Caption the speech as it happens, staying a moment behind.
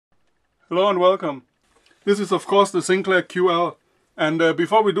Hello and welcome. This is of course the Sinclair QL, and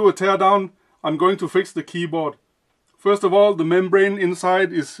before we do a teardown, I'm going to fix the keyboard. First of all, the membrane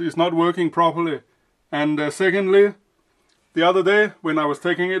inside is not working properly, and secondly, the other day when I was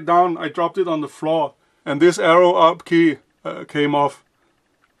taking it down, I dropped it on the floor and this arrow up key came off.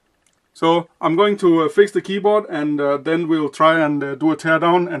 So I'm going to fix the keyboard, and then we'll try and do a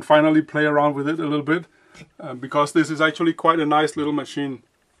teardown and finally play around with it a little bit, because this is actually quite a nice little machine.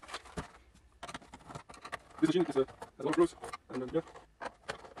 This machine has a lot of grooves, and yeah.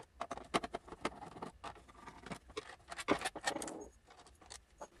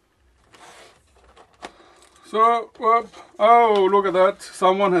 So, oh, look at that,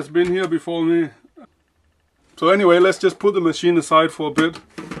 someone has been here before me. So anyway, let's just put the machine aside for a bit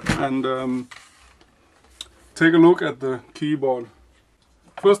and take a look at the keyboard.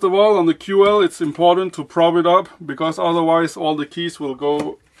 First of all, on the QL, it's important to prop it up, because otherwise all the keys will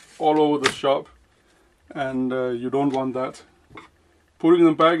go all over the shop, and you don't want that. Putting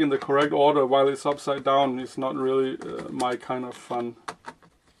them back in the correct order while it's upside down is not really my kind of fun.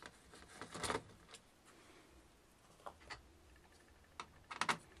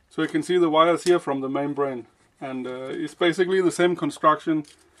 So you can see the wires here from the membrane, and it's basically the same construction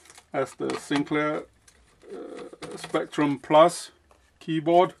as the Sinclair Spectrum Plus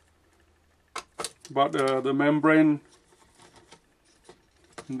keyboard, but the membrane,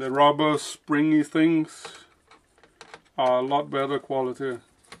 the rubber springy things are a lot better quality.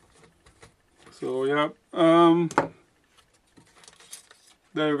 So yeah,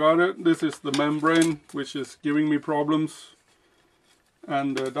 there you got it. This is the membrane which is giving me problems.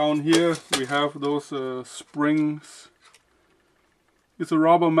 And down here we have those springs. It's a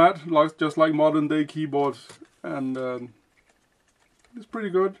rubber mat, just like modern day keyboards, and it's pretty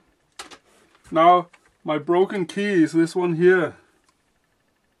good. Now my broken key is this one here,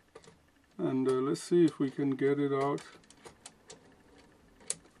 and let's see if we can get it out.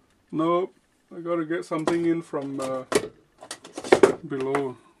 Nope, I gotta get something in from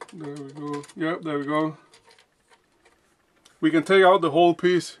below. There we go. Yep, there we go. We can take out the whole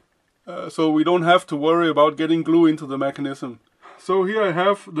piece, so we don't have to worry about getting glue into the mechanism. So here I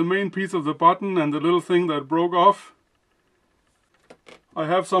have the main piece of the button and the little thing that broke off. I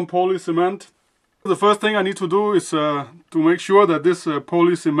have some poly cement. The first thing I need to do is to make sure that this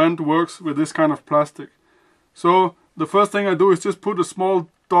poly cement works with this kind of plastic. So the first thing I do is just put a small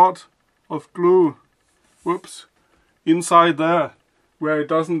dot of glue, whoops, inside there, where it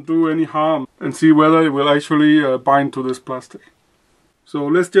doesn't do any harm, and see whether it will actually bind to this plastic. So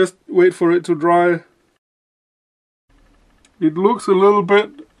let's just wait for it to dry. It looks a little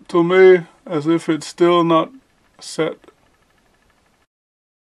bit to me as if it's still not set.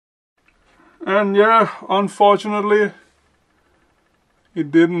 And yeah, unfortunately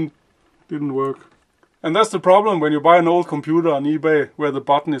it didn't work. And that's the problem when you buy an old computer on eBay where the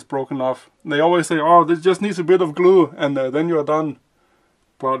button is broken off. They always say, oh, this just needs a bit of glue, and then you're done.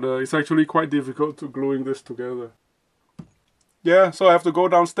 But it's actually quite difficult to gluing this together. Yeah, so I have to go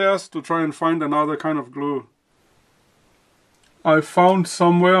downstairs to try and find another kind of glue. I found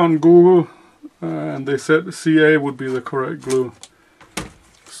somewhere on Google, and they said CA would be the correct glue.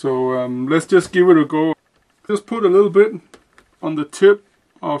 So let's just give it a go. Just put a little bit on the tip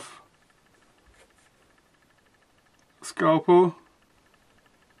of scalpel.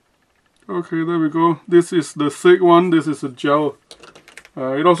 Okay, there we go. This is the thick one, this is a gel.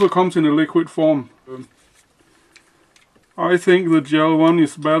 It also comes in a liquid form. I think the gel one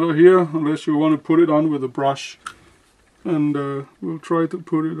is better here, unless you want to put it on with a brush. And we'll try to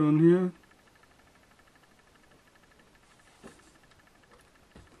put it on here.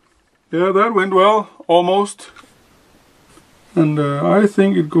 Yeah, that went well, almost. And I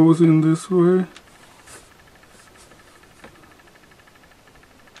think it goes in this way.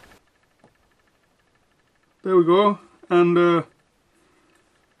 There we go. And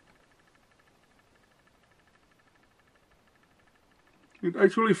it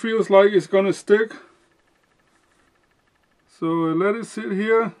actually feels like it's gonna stick. So I let it sit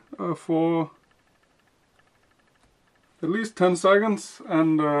here for at least 10 seconds,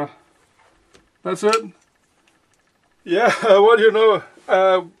 and that's it. Yeah, what do you know?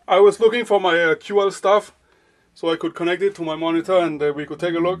 I was looking for my QL stuff so I could connect it to my monitor and we could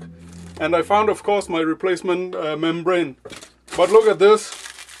take a look. And I found, of course, my replacement membrane. But look at this.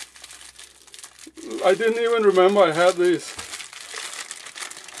 I didn't even remember I had these.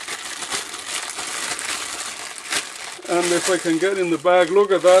 And if I can get in the bag,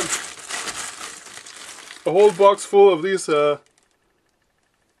 look at that. A whole box full of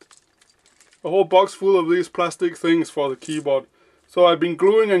these plastic things for the keyboard. So I've been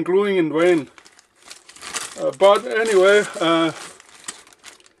gluing and gluing in vain. But anyway,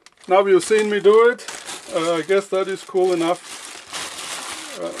 now you've seen me do it. I guess that is cool enough.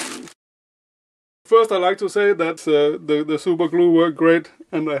 First, I like to say that the super glue worked great,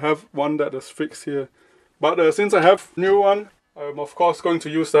 and I have one that is fixed here. But since I have a new one, I'm of course going to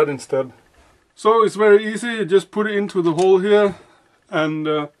use that instead. So it's very easy. You just put it into the hole here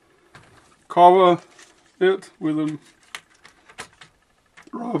and cover it with a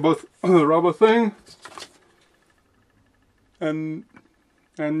rubber thing, and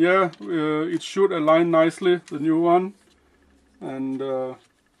yeah, it should align nicely, the new one, and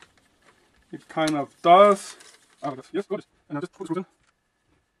it kind of does. Yes, good. And I just put it in.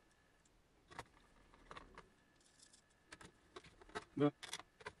 There.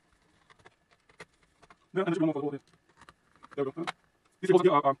 There, and just one more for the hole here. There we go. These holes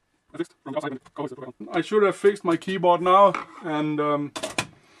here are fixed from the outside when it covers the program. I should have fixed my keyboard now, and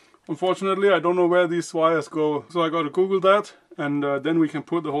unfortunately I don't know where these wires go. So I got to Google that, and then we can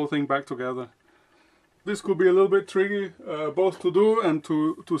put the whole thing back together. This could be a little bit tricky, both to do and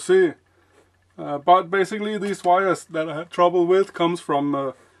to see. But basically these wires that I had trouble with comes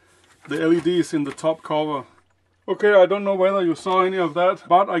from the LEDs in the top cover. Okay, I don't know whether you saw any of that,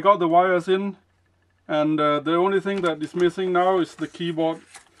 but I got the wires in, and the only thing that is missing now is the keyboard,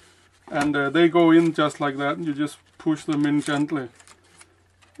 and they go in just like that. You just push them in gently,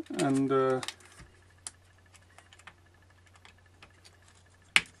 and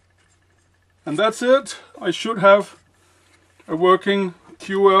that's it. I should have a working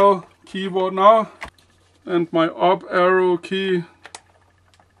QL keyboard now, and my up arrow key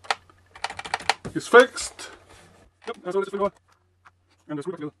is fixed. Yep, that's all it's going. And the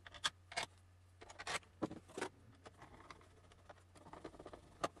screw back together.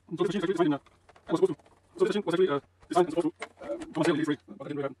 So the machine is actually designed in I was supposed to. So the machine was actually designed and supposed to come on sale free, but it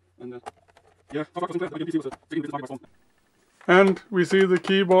didn't really happen. And yeah, how far Sinclair, the PC was taking this by phone. And we see the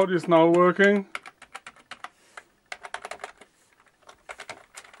keyboard is now working.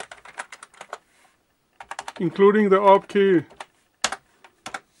 Including the up key.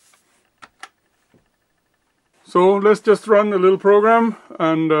 So let's just run a little program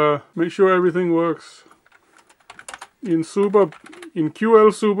and make sure everything works in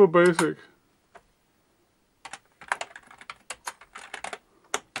QL Super Basic.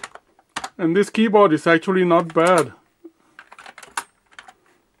 And this keyboard is actually not bad.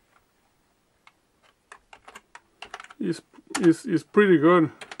 It's pretty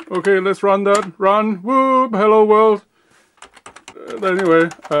good. Okay, let's run that. Run. Whoop. Hello world. Anyway,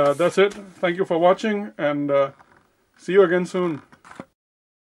 that's it. Thank you for watching, and see you again soon.